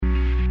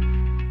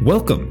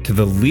Welcome to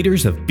the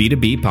Leaders of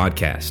B2B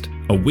podcast,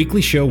 a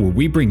weekly show where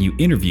we bring you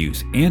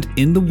interviews and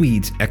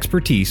in-the-weeds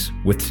expertise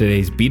with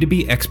today's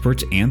B2B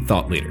experts and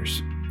thought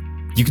leaders.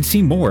 You can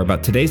see more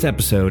about today's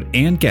episode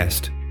and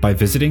guest by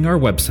visiting our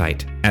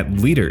website at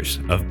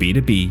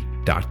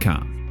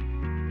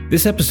leadersofb2b.com.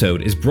 This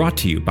episode is brought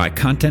to you by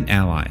Content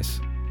Allies.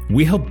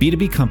 We help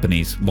B2B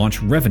companies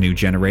launch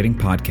revenue-generating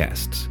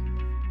podcasts.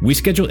 We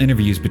schedule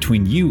interviews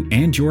between you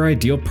and your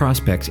ideal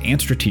prospects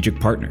and strategic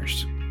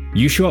partners.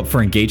 You show up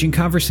for engaging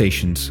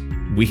conversations,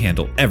 we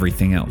handle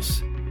everything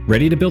else.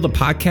 Ready to build a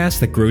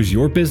podcast that grows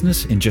your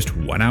business in just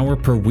 1 hour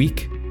per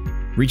week?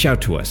 Reach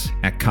out to us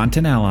at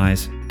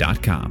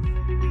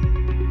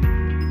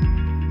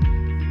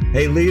contentallies.com.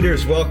 Hey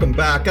leaders, welcome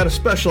back. Got a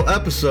special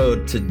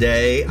episode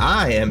today.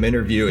 I am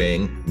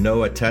interviewing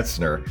Noah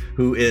Tetzner,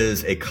 who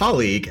is a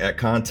colleague at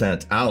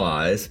Content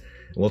Allies.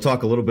 We'll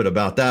talk a little bit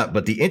about that,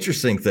 but the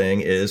interesting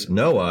thing is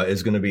Noah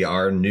is going to be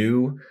our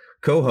new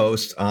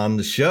co-host on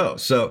the show.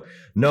 So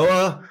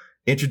Noah,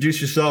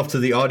 introduce yourself to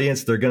the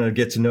audience. They're going to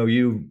get to know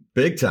you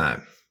big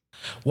time.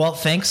 Well,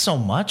 thanks so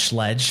much,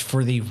 Ledge,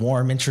 for the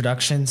warm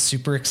introduction.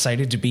 Super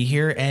excited to be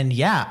here. And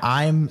yeah,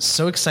 I'm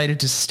so excited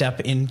to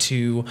step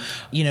into,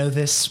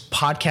 this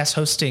podcast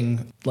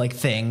hosting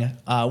thing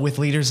with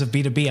Leaders of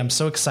B2B. I'm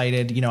so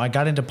excited. I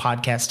got into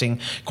podcasting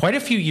quite a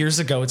few years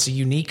ago. It's a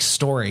unique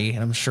story,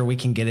 and I'm sure we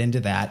can get into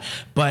that.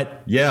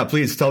 But yeah,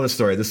 please tell the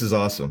story. This is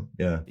awesome.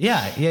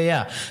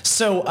 Yeah.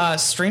 So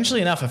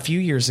strangely enough, a few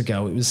years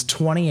ago, it was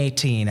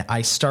 2018,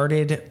 I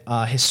started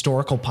a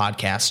historical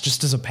podcast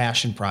just as a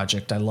passion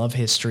project. I love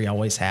history,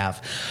 always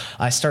have.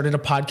 I started a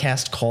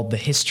podcast called The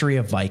History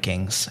of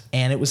Vikings,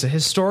 and it was a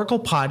historical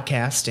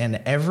podcast, and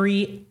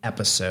every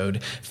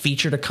episode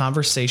featured a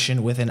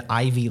conversation with an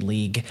Ivy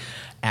League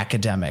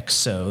academic.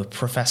 So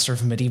professor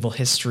of medieval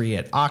history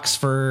at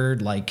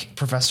Oxford,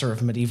 professor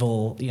of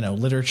medieval,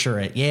 literature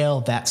at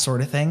Yale, that sort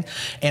of thing.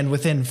 And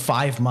within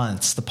 5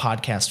 months, the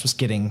podcast was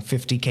getting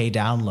 50K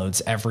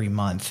downloads every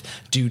month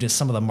due to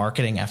some of the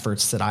marketing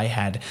efforts that I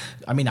had.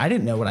 I mean, I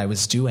didn't know what I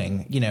was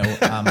doing.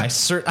 I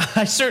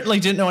certainly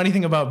didn't know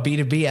anything about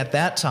B2B at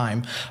that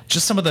time.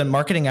 Just some of the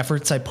marketing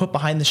efforts I put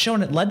behind the show,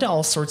 and it led to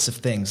all sorts of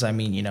things. I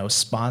mean,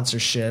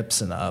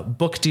 sponsorships and a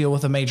book deal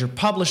with a major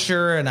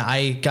publisher, and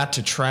I got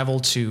to travel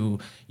to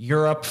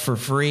Europe for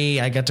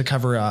free. I got to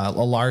cover a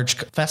large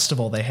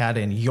festival they had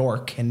in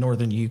York in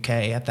northern UK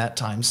at that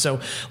time. So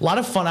a lot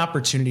of fun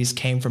opportunities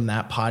came from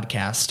that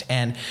podcast,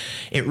 and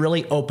it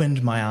really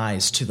opened my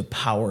eyes to the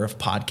power of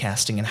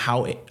podcasting and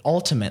how it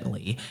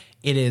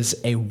is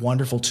a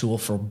wonderful tool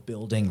for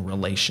building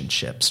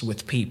relationships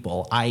with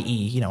people,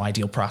 i.e.,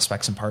 ideal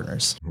prospects and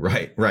partners.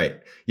 Right.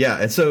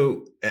 Yeah.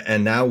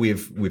 And now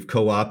we've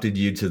co-opted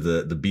you to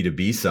the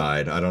B2B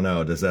side. I don't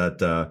know. Does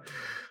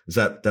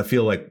that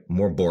feel like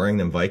more boring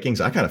than Vikings?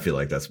 I kind of feel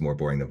like that's more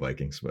boring than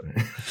Vikings, but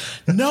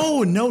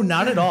no,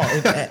 not at all.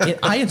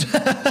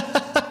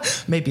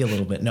 Maybe a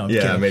little bit. No, I'm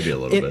kidding. Maybe a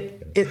little bit.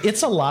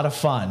 It's a lot of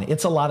fun.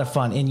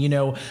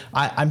 And,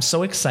 I'm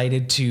so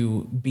excited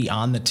to be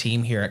on the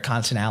team here at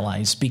Content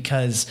Allies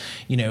because,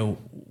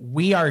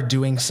 we are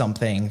doing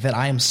something that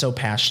I am so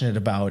passionate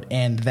about,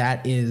 and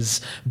that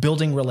is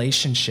building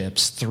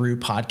relationships through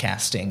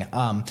podcasting.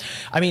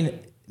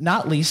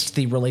 Not least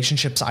the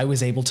relationships I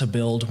was able to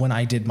build when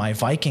I did my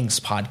Vikings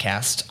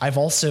podcast. I've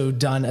also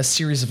done a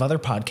series of other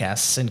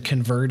podcasts and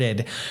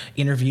converted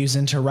interviews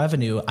into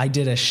revenue. I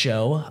did a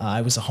show.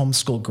 I was a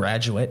homeschool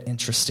graduate,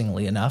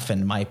 interestingly enough,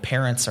 and my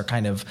parents are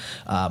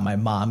my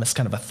mom is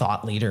kind of a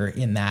thought leader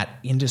in that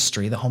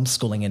industry, the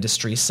homeschooling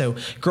industry. So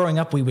growing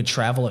up, we would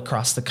travel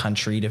across the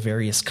country to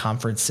various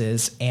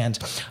conferences, and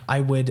I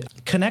would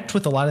connect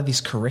with a lot of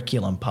these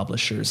curriculum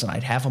publishers, and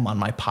I'd have them on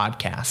my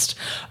podcast.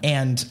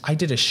 And I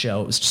did a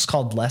show. It was just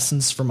called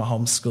Lessons from a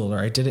Homeschooler.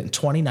 I did it in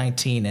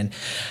 2019, and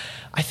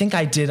I think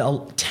I did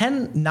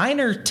 9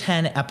 or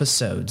 10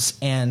 episodes,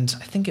 and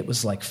I think it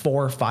was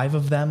 4 or 5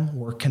 of them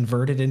were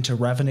converted into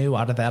revenue.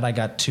 Out of that, I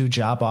got 2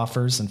 job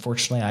offers.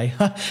 Unfortunately,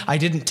 I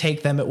didn't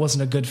take them. It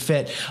wasn't a good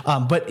fit.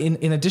 But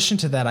in addition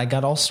to that, I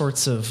got all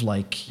sorts of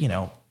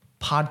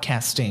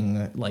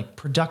podcasting,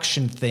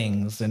 production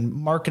things and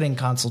marketing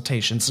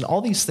consultations, and all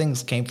these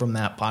things came from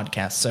that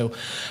podcast. So,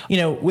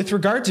 with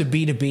regard to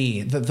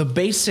B2B, the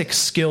basic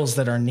skills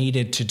that are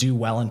needed to do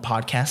well in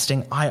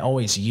podcasting, I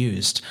always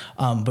used,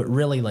 but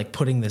really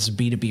putting this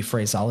B2B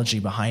phraseology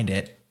behind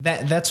it,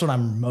 that's what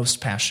I'm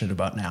most passionate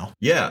about now.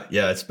 Yeah.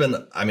 It's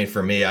been,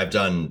 for me, I've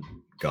done,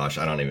 I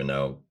don't even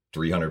know,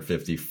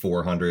 350,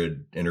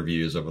 400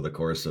 interviews over the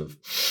course of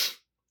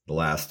the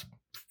last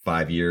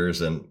 5 years.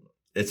 And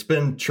it's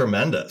been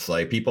tremendous.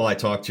 People I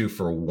talked to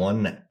for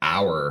 1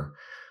 hour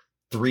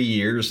 3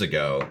 years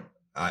ago,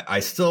 I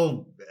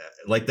still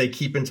they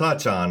keep in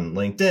touch on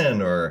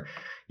LinkedIn, or,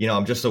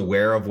 I'm just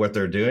aware of what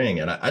they're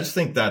doing. And I just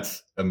think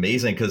that's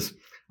amazing because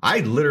I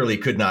literally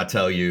could not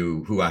tell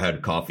you who I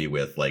had coffee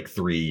with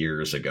 3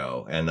 years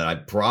ago, and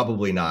I'm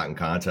probably not in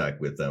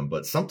contact with them.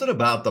 But something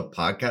about the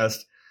podcast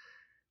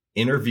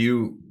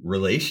interview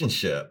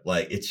relationship,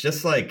 it's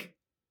just I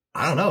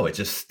don't know, it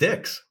just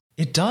sticks.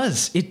 It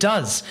does. It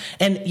does.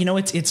 And, you know,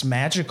 it's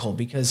magical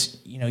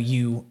because, you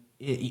know,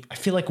 I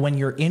feel like when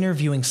you're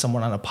interviewing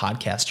someone on a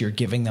podcast, you're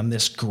giving them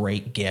this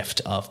great gift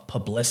of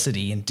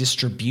publicity and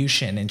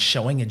distribution and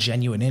showing a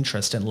genuine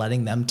interest and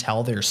letting them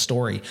tell their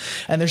story.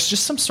 And there's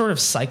just some sort of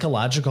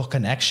psychological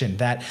connection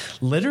that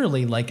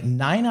literally like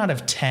 9 out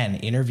of 10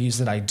 interviews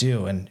that I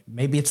do, and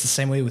maybe it's the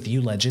same way with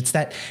you, Ledge, it's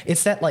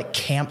that like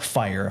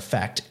campfire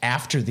effect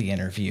after the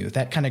interview,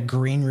 that kind of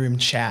green room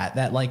chat,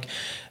 that like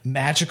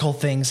magical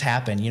things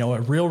happen, you know,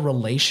 a real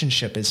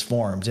relationship is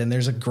formed, and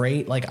there's a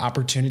great like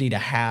opportunity to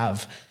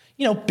have,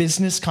 you know,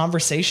 business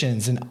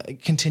conversations and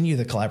continue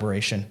the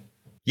collaboration.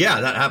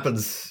 Yeah, that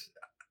happens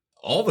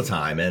all the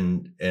time.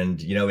 And,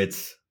 you know,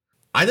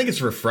 I think it's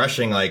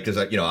refreshing, like, cause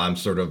you know, I'm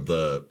sort of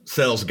the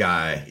sales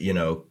guy, you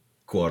know,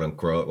 quote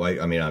unquote.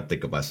 I mean, I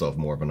think of myself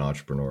more of an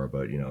entrepreneur,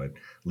 but you know, I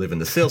live in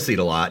the sales seat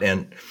a lot.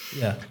 And,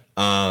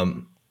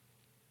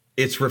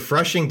 it's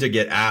refreshing to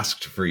get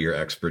asked for your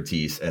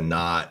expertise and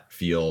not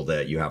feel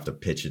that you have to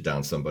pitch it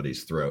down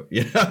somebody's throat.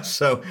 You know,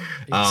 so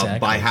exactly.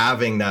 By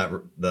having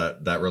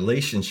that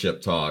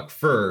relationship talk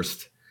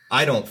first,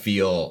 I don't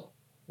feel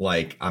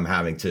like I'm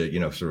having to, you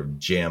know, sort of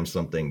jam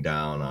something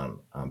down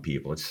on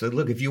people. It's said,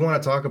 look, if you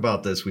want to talk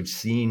about this, we've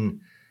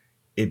seen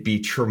it be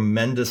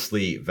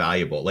tremendously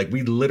valuable. Like,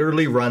 we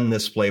literally run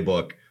this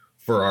playbook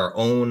for our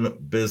own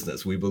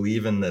business. We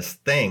believe in this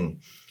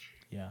thing.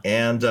 Yeah.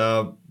 And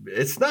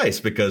it's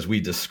nice because we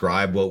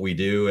describe what we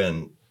do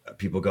and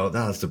people go,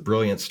 that's a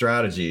brilliant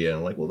strategy. And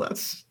I'm like, well,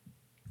 that's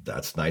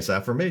nice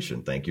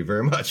affirmation. Thank you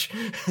very much.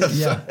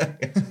 Yeah,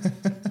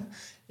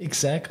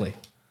 exactly.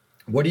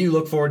 What do you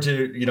look forward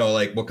to? You know,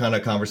 like, what kind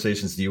of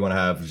conversations do you want to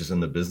have just in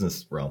the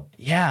business realm?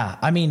 Yeah.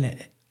 I mean,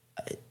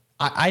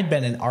 I'd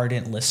been an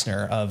ardent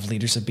listener of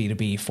Leaders of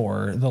B2B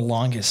for the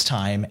longest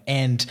time.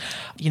 And,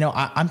 you know,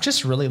 I'm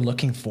just really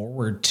looking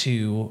forward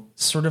to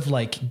sort of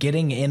like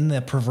getting in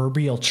the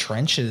proverbial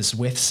trenches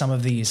with some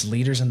of these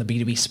leaders in the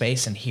B2B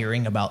space and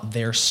hearing about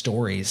their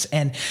stories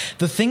and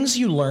the things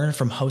you learn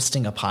from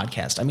hosting a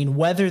podcast. I mean,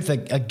 whether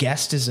a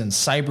guest is in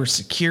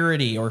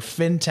cybersecurity or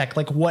fintech,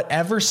 like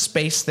whatever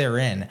space they're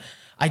in,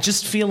 I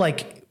just feel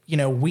like, you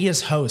know, we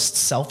as hosts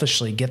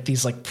selfishly get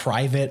these like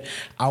private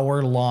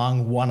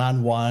hour-long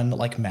one-on-one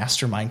like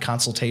mastermind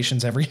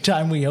consultations every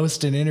time we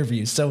host an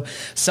interview. So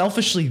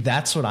selfishly,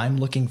 that's what I'm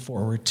looking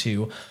forward to.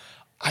 You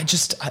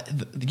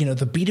know,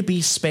 the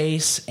B2B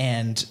space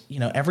and,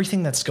 you know,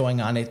 everything that's going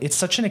on, it's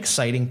such an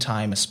exciting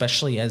time,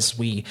 especially as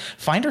we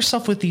find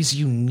ourselves with these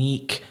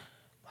unique,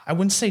 I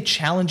wouldn't say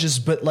challenges,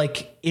 but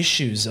like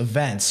issues,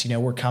 events. You know,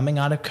 we're coming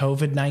out of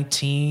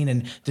COVID-19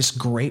 and this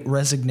great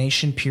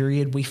resignation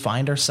period we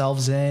find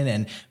ourselves in,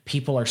 and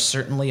people are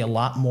certainly a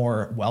lot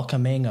more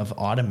welcoming of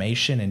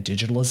automation and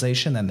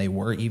digitalization than they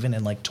were even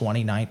in like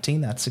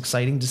 2019. That's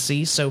exciting to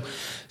see. So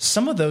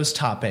some of those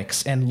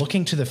topics and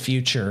looking to the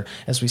future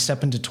as we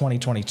step into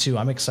 2022,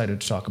 I'm excited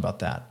to talk about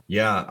that.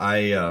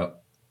 Yeah,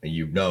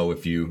 you know,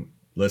 if you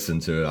listen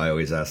to it, I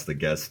always ask the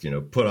guests, you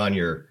know, put on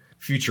your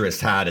futurist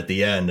hat at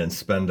the end and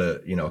spend a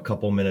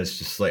couple minutes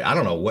just like, I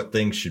don't know, what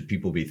things should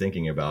people be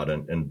thinking about?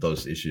 And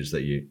those issues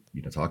that you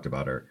talked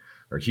about are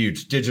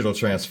huge. Digital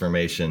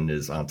transformation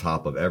is on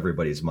top of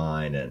everybody's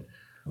mind, and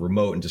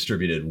remote and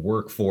distributed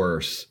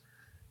workforce.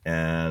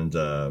 And,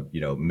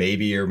 you know,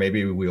 maybe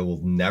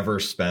we'll never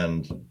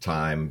spend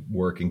time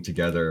working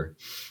together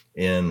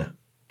in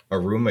a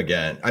room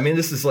again. I mean,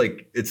 this is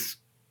like,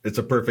 it's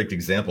a perfect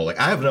example. Like,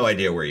 I have no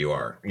idea where you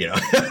are, you know,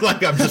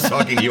 like I'm just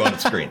talking to you on the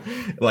screen,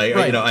 like,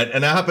 right. You know,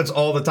 and that happens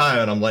all the time.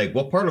 And I'm like,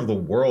 what part of the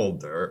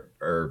world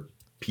are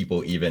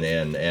people even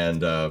in?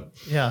 And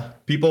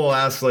people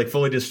ask like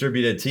fully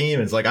distributed team.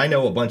 It's like, I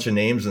know a bunch of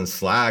names in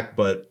Slack,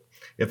 but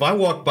if I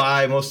walk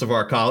by most of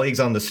our colleagues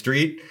on the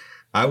street,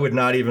 I would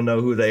not even know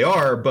who they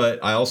are. But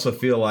I also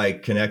feel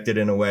like connected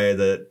in a way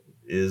that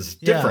is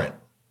different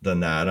than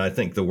that. And I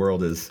think the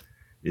world is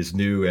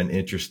new and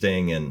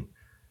interesting and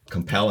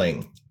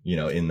compelling, you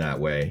know, in that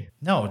way.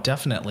 No,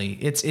 definitely.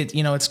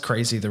 It's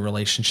crazy, the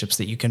relationships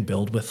that you can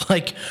build with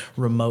like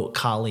remote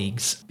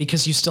colleagues,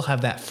 because you still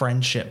have that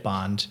friendship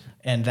bond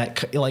and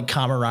that like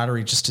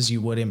camaraderie just as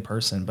you would in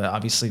person. But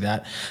obviously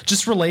that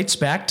just relates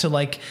back to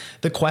like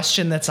the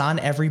question that's on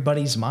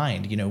everybody's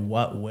mind, you know,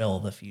 what will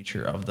the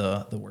future of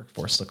the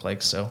workforce look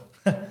like? So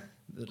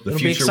the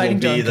future will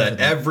be that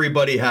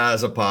everybody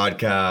has a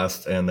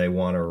podcast and they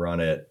want to run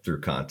it through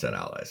Content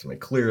Allies. I mean,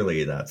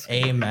 clearly that's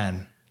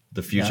amen.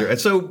 The future. Yeah. And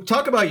so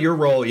talk about your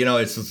role. You know,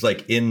 it's just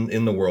like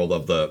in the world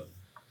of the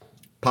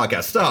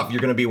podcast stuff,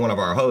 you're going to be one of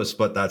our hosts,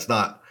 but that's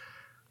not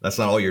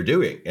all you're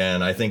doing.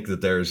 And I think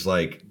that there's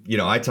like, you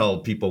know, I tell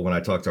people when I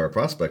talk to our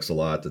prospects a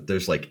lot that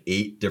there's like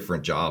 8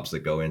 different jobs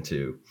that go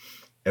into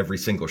every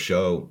single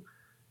show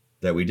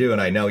that we do. And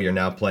I know you're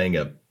now playing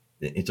an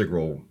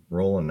integral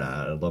role in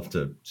that. I'd love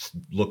to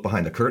look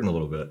behind the curtain a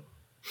little bit.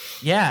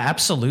 Yeah,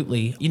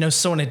 absolutely. You know,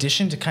 so in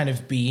addition to kind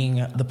of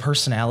being the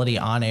personality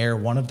on air,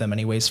 one of them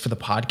anyways for the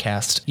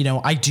podcast, you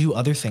know, I do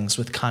other things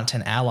with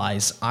Content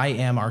Allies. I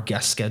am our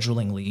guest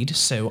scheduling lead.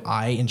 So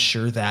I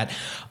ensure that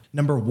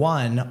Number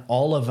one,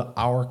 all of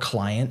our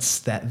clients,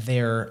 that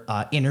their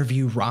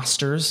interview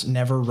rosters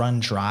never run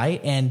dry.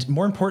 And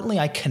more importantly,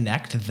 I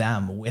connect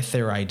them with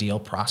their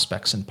ideal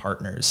prospects and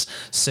partners.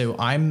 So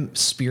I'm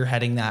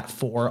spearheading that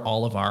for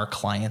all of our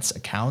clients'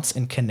 accounts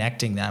and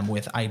connecting them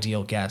with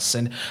ideal guests.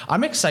 And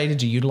I'm excited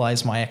to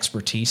utilize my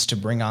expertise to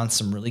bring on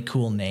some really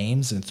cool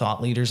names and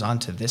thought leaders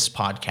onto this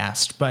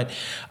podcast. But,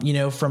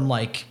 from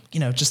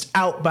just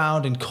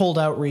outbound and cold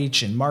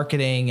outreach and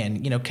marketing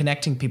and,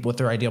 connecting people with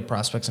their ideal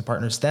prospects and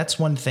partners. That's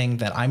one thing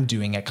that I'm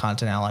doing at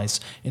Content Allies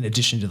in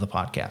addition to the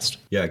podcast.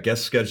 Yeah.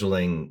 Guest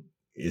scheduling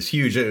is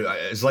huge.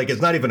 It's like,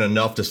 it's not even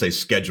enough to say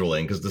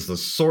scheduling, because this is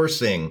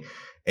sourcing.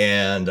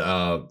 And,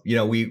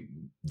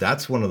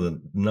 that's one of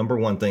the number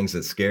one things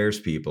that scares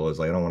people is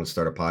like, I don't want to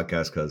start a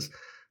podcast because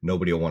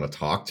nobody will want to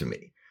talk to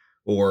me.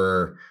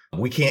 Or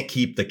we can't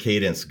keep the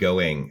cadence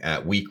going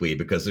at weekly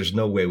because there's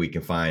no way we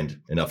can find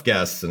enough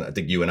guests. And I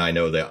think you and I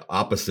know the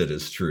opposite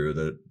is true,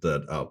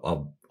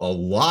 that a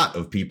lot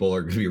of people are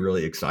going to be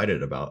really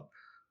excited about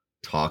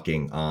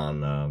talking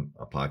on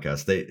a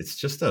podcast. It's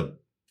just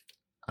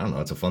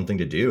it's a fun thing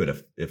to do.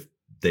 And if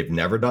they've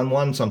never done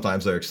one,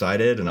 sometimes they're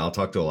excited. And I'll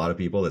talk to a lot of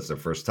people that's their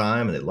first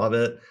time and they love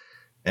it.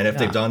 And if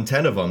they've done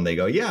 10 of them, they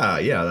go,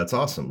 yeah, that's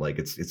awesome. Like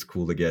it's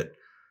cool to get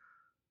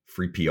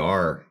free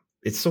PR.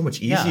 It's so much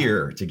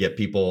easier to get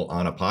people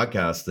on a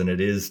podcast than it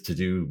is to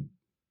do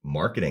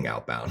marketing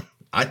outbound,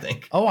 I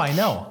think. Oh, I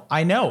know.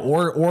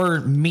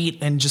 Or meet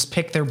and just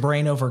pick their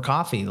brain over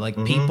coffee.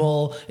 Like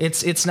people,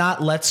 it's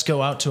not let's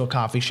go out to a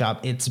coffee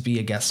shop. It's be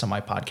a guest on my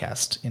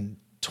podcast in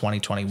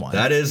 2021.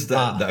 That is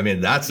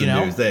that's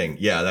a new thing.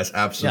 Yeah, that's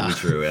absolutely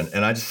true.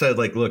 And I just said,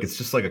 like, look, it's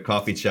just like a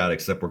coffee chat,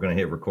 except we're going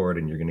to hit record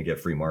and you're going to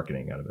get free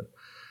marketing out of it.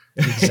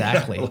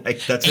 Exactly.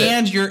 That's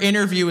and it. Your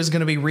interview is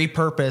going to be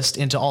repurposed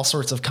into all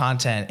sorts of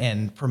content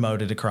and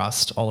promoted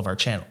across all of our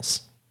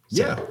channels.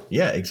 So,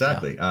 yeah,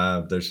 exactly.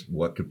 Yeah. There's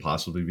what could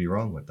possibly be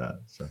wrong with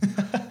that. So.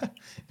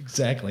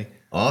 Exactly.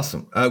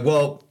 Awesome.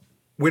 Well,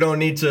 we don't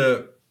need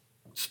to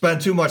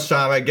spend too much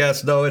time, I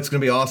guess, though. It's going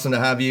to be awesome to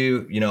have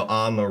you,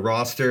 on the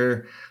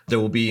roster.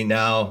 There will be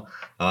now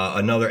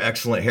another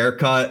excellent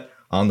haircut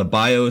on the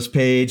bios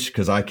page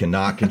because I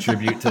cannot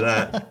contribute to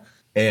that.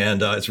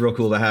 And it's real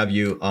cool to have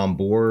you on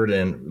board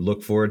and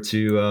look forward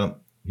to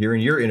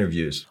hearing your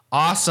interviews.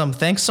 Awesome.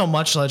 Thanks so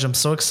much, Ledge. I'm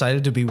so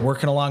excited to be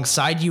working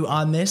alongside you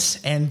on this.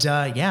 And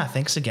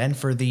thanks again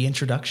for the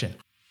introduction.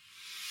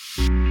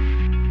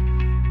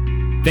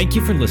 Thank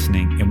you for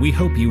listening, and we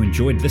hope you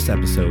enjoyed this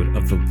episode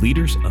of the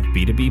Leaders of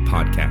B2B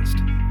podcast.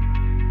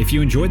 If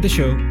you enjoyed the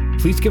show,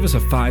 please give us a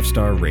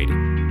 5-star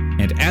rating.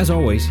 And as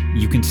always,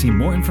 you can see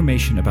more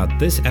information about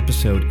this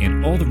episode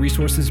and all the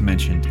resources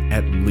mentioned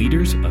at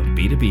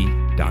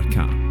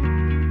leadersofb2b.com.